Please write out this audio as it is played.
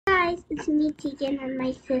guys, it's me, Tegan, and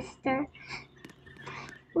my sister.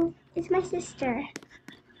 Oh, it's my sister.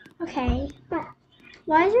 Okay, but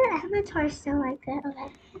why is your avatar still like that?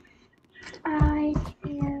 Okay. I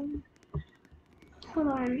am, hold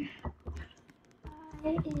on. I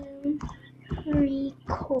am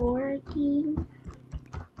recording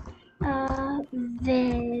a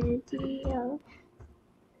video.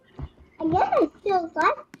 I guess I still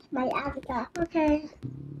like my avatar. Okay.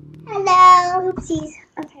 Hello. Oopsies.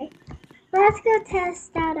 Okay. Let's go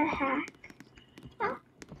test out a hack. How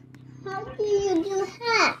do you do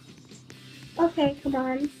hacks? Okay, come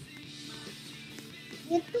on.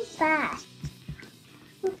 You're too fast.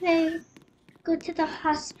 Okay. Go to the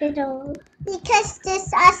hospital. Because this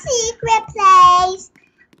is a secret place.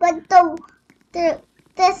 But the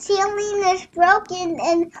ceiling is broken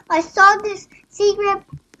and I saw this secret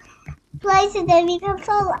place and then we can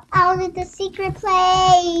fall out of the secret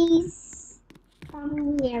place.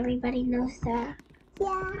 Yeah, everybody knows that.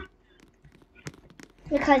 Yeah.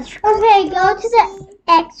 Because okay, go to the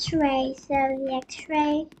X-ray. So the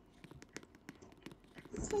X-ray.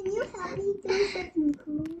 Can you help me do something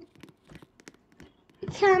cool?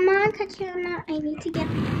 Come on, Katrina. I need to get.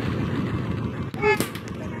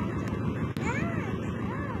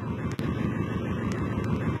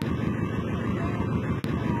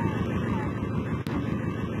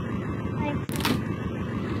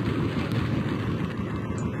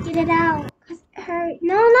 Get it out.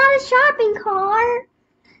 No, not a shopping cart.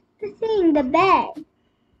 The thing, the bed.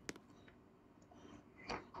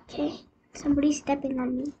 Okay, somebody's stepping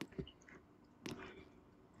on me.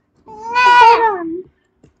 Hold on.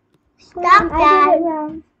 Stop that.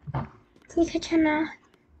 Okay, Katrina.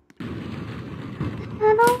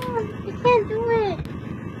 Hold on. I can't do it.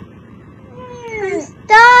 I'm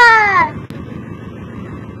stuck.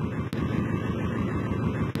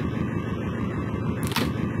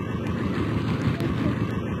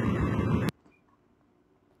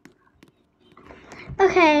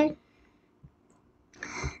 Okay.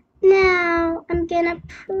 Now I'm gonna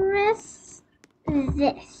press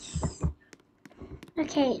this.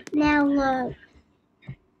 Okay, now look.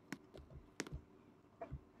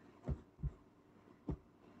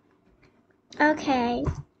 Okay.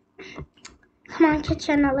 Come on,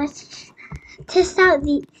 Katrina, let's test out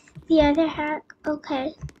the other hack.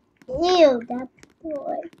 Okay. Ew, that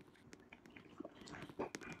boy.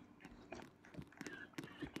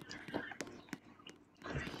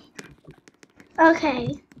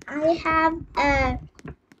 Okay. I have a.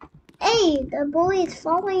 Hey, the boy is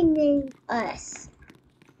following us.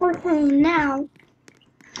 Okay, now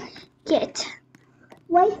get.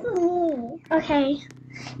 Wait for me. Okay.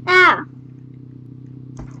 Ah.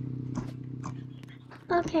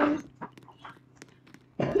 Okay.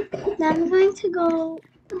 Now I'm going to go.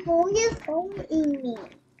 The boy is following me.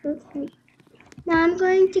 Okay. Now I'm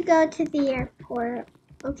going to go to the airport.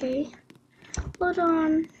 Okay. Hold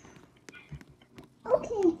on.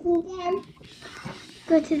 Okay, Tegan.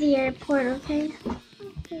 Go to the airport, okay?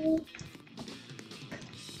 Okay.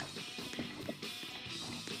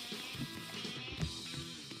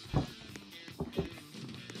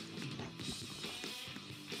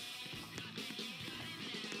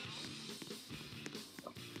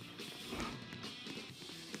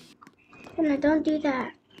 No, don't do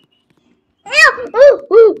that. Ow!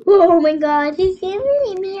 Oh my god, he's giving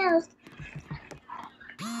me meals.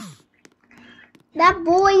 That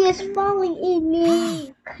boy is falling in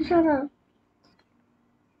me. Shut up.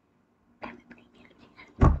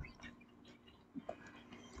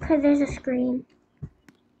 Because there's a screen.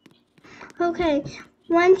 Okay,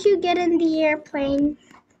 once you get in the airplane,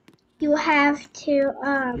 you have to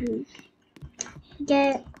you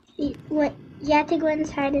have to go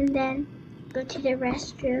inside and then go to the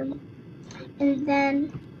restroom, and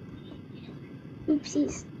then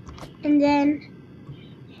oopsies, and then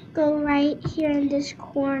go right here in this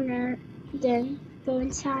corner, then go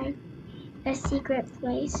inside a secret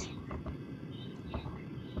place.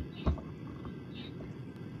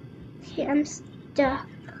 Okay, I'm stuck.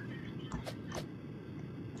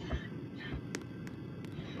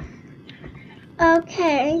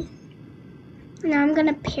 Okay, now I'm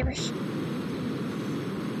gonna parachute.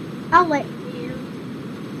 I'll let you.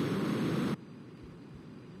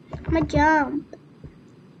 I'm gonna jump.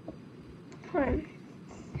 Hold on.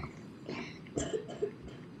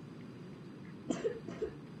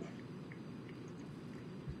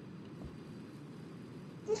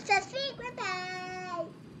 It's a secret bag.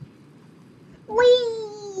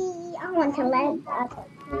 Whee! I want to land up.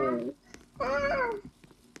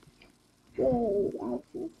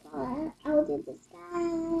 Out of the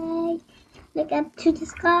sky. Look up to the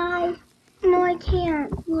sky. No, I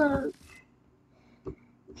can't. Look.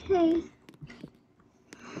 Okay.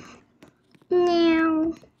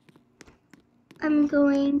 Now, I'm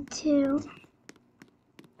going to...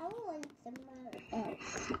 I want some more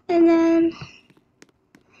eggs. And then,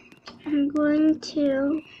 I'm going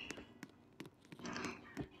to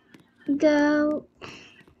go,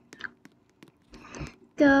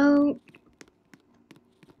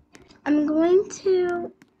 I'm going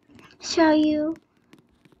to show you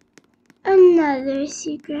another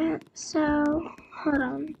secret. So, hold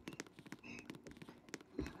on.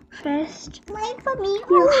 First, wait for me.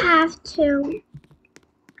 You have to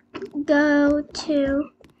go to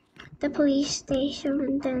the police station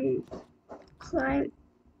and then climb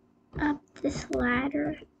up this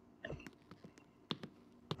ladder.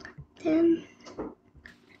 Then,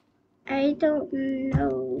 I don't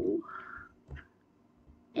know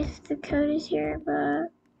if the code is here,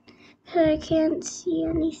 but I can't see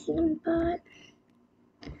anything, but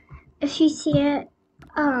if you see it,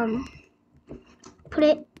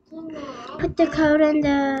 put the code in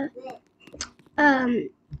the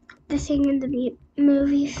thing in the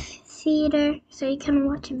movie theater so you can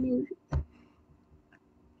watch a movie.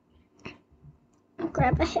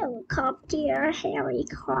 Grab a helicopter.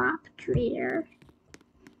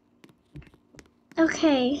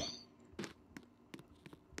 Okay.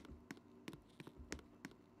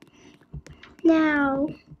 Now,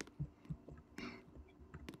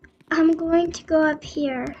 I'm going to go up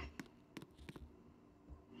here.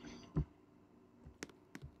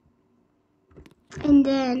 And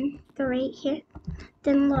then go right here.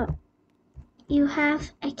 Then look, you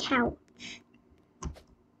have a couch.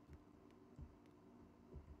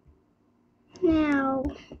 Now,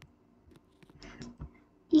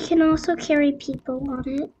 you can also carry people on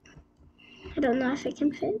it. I don't know if it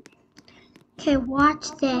can fit. Okay,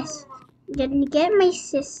 watch this. I'm gonna get my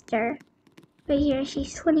sister. Right here,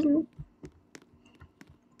 she's swimming.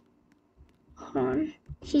 Hold on.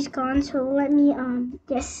 She's gone, so let me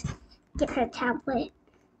just get her tablet.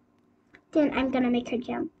 Then I'm gonna make her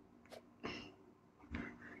jump.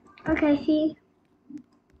 Okay, see?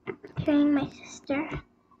 Carrying my sister.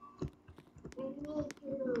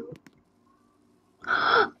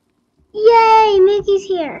 Yay! Mickey's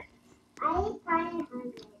here.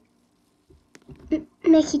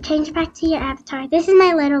 Mickey, change back to your avatar. This is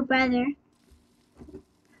my little brother.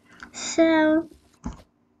 So,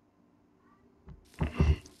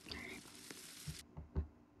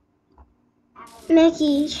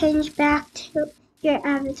 Mickey, change back to your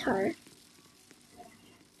avatar.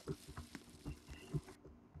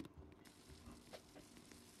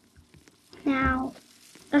 Now,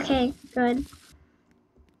 okay, good.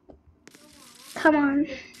 Come on.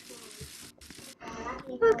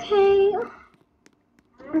 Okay,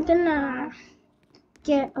 I'm gonna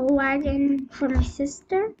get a wagon for my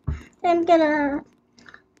sister. I'm gonna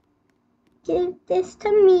give this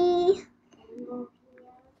to me.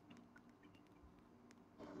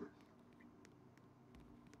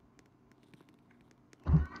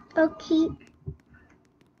 Okay.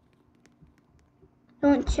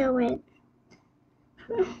 Don't show it.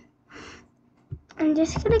 I'm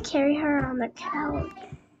just gonna carry her on the couch.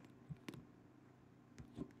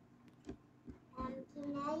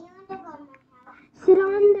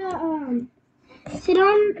 Sit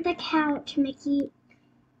on the couch, Mickey.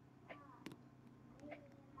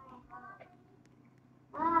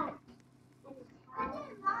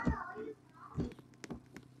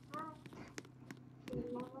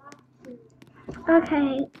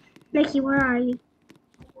 Okay, Mickey, where are you?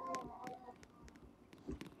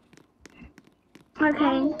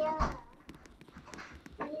 Okay.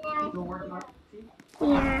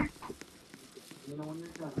 Yeah.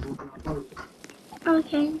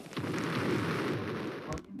 Okay.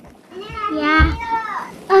 Yeah.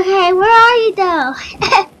 Okay, where are you though?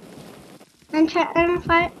 I'm trying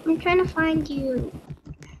to find you.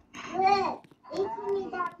 Look, you see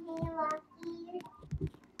me down here, Rocky?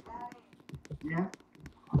 Yeah.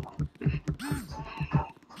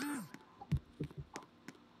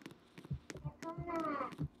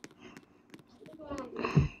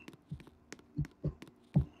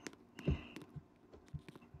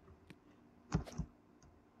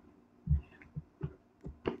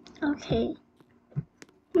 Okay.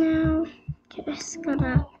 Now, just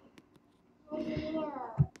gonna.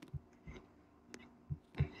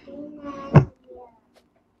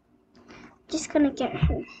 Just gonna get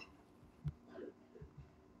her.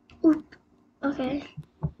 Oop. Okay.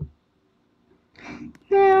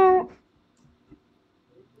 Now,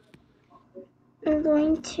 I'm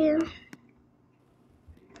going to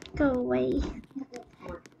go away.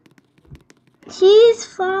 He's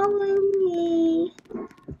following me.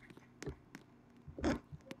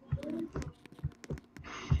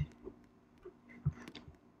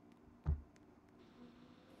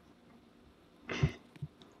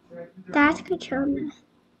 That's Katrina.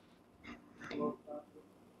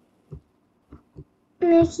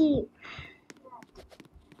 Mickey.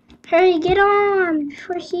 Hurry, get on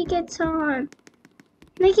before he gets on.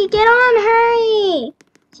 Mickey, get on, hurry!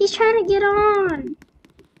 He's trying to get on.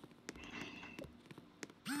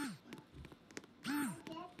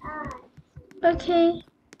 Okay.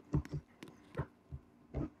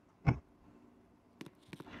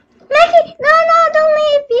 Mickey, no, don't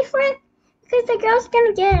leave before, because the girl's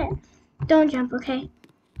gonna get it. Don't jump, okay?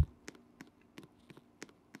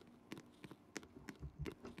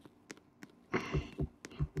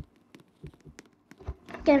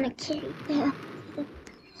 I'm gonna carry them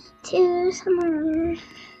to somewhere.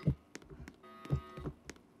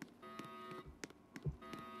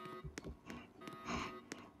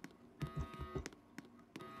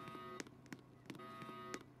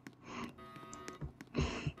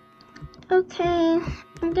 Okay,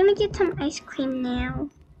 I'm gonna get some ice cream now.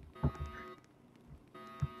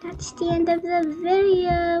 That's the end of the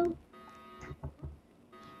video.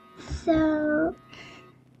 So,